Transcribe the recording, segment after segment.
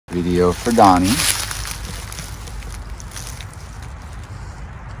Video for Donnie.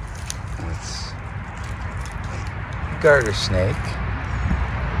 It's a garter snake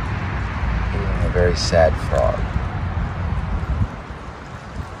eating a very sad frog.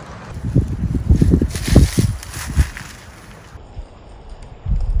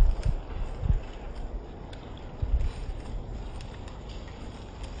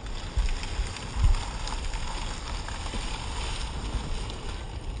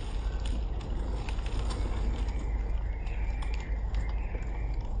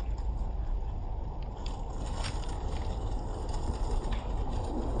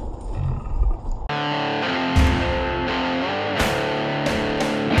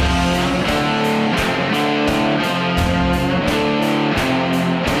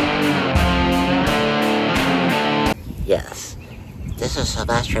 Yes, this is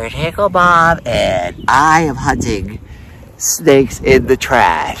Sylvester Hicklebob, and I am hunting snakes in the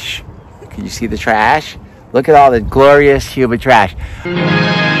trash. Can you see the trash? Look at all the glorious human trash. People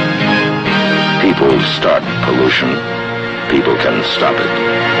start pollution. People can stop it.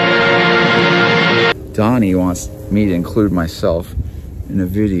 Donnie wants me to include myself in a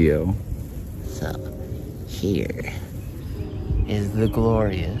video. So, here is the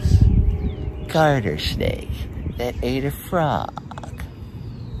glorious garter snake that ate a frog.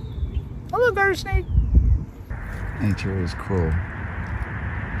 Hello, garter snake. Nature is cruel.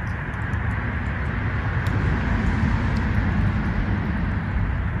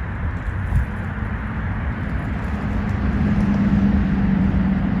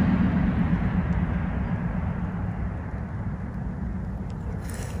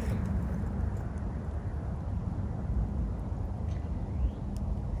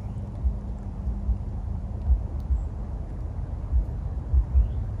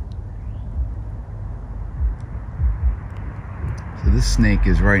 So this snake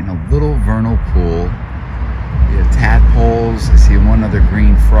is right in a little vernal pool. We have tadpoles. I see one other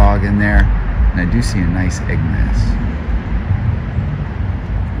green frog in there, and I do see a nice egg mass.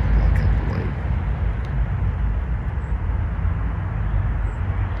 Look at the light.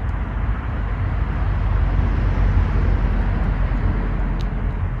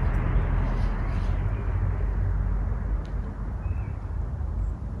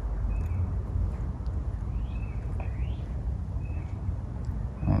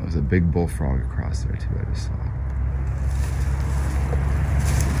 Oh, there's a big bullfrog across there too, I just saw it.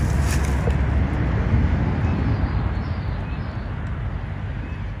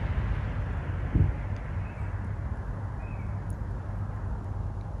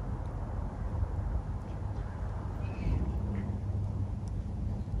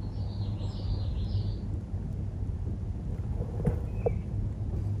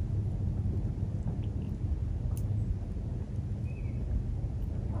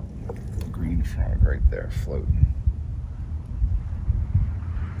 Green frog right there floating.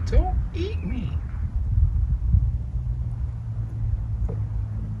 Don't eat me.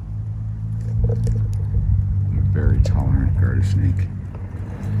 A very tolerant garter snake.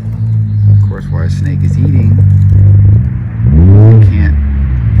 Of course, while a snake is eating, it can't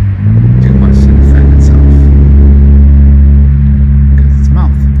do much to defend itself because its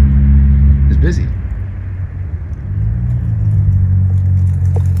mouth is busy.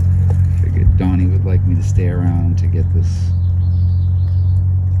 Donnie would like me to stay around to get this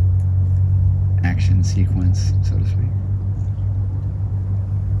action sequence, so to speak.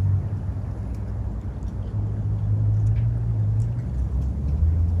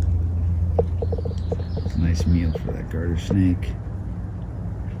 It's a nice meal for that garter snake.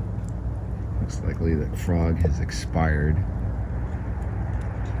 Looks likely that frog has expired.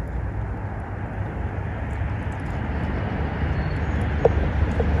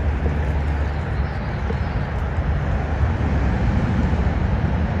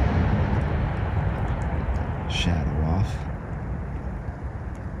 Shadow off.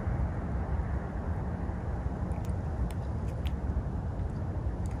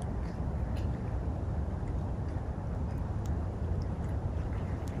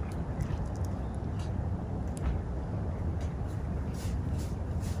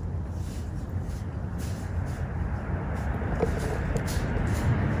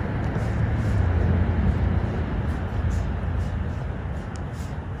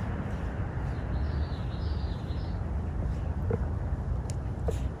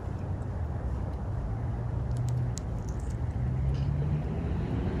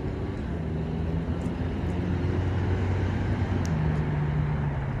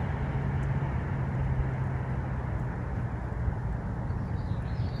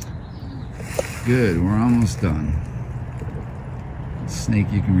 Good, we're almost done. Let's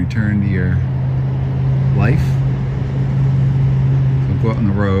snake you can return to your life. So go out on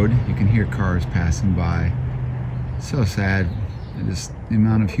the road, you can hear cars passing by. So sad. Just the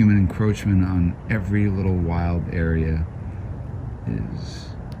amount of human encroachment on every little wild area is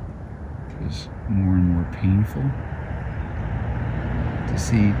just more and more painful. To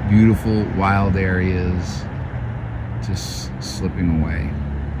see beautiful wild areas just slipping away.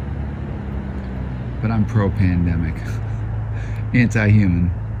 But I'm pro-pandemic,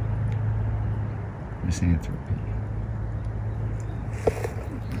 anti-human, misanthropy. Hey,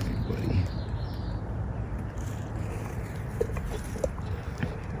 buddy.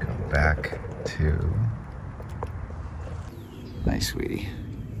 Go back to... Nice, sweetie.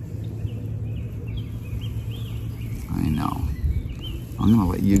 I know. I'm gonna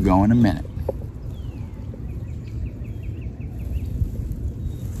let you go in a minute.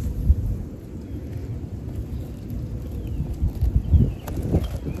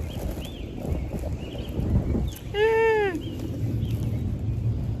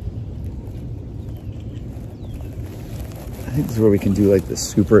 I think this is where we can do like the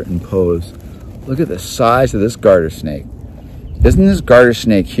superimpose. Look at the size of this garter snake. Isn't this garter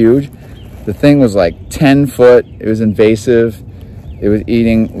snake huge? The thing was like 10 foot. It was invasive. It was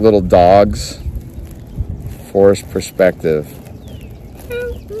eating little dogs. Forest perspective.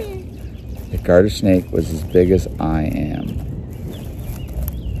 The garter snake was as big as I am.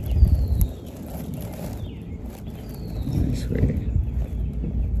 Nice, sweetie.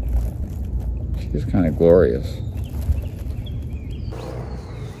 She's kind of glorious.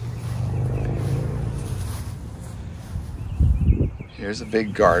 Here's a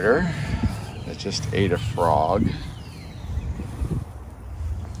big garter that just ate a frog.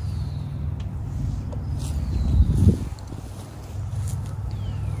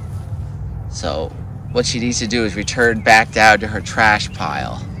 So what she needs to do is return back down to her trash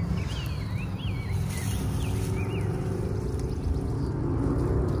pile.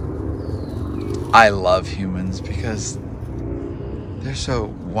 I love humans because they're so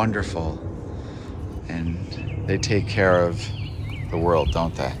wonderful and they take care of the world,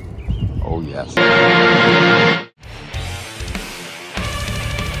 don't they? Oh, yes.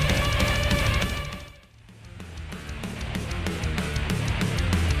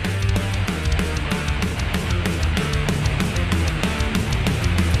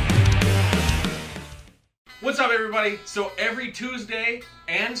 What's up, everybody? So every Tuesday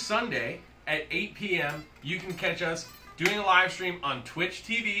and Sunday at 8 p.m. you can catch us doing a live stream on Twitch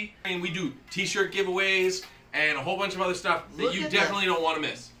TV, and we do t-shirt giveaways and a whole bunch of other stuff that you definitely don't want to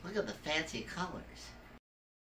miss. Look at the fancy colors.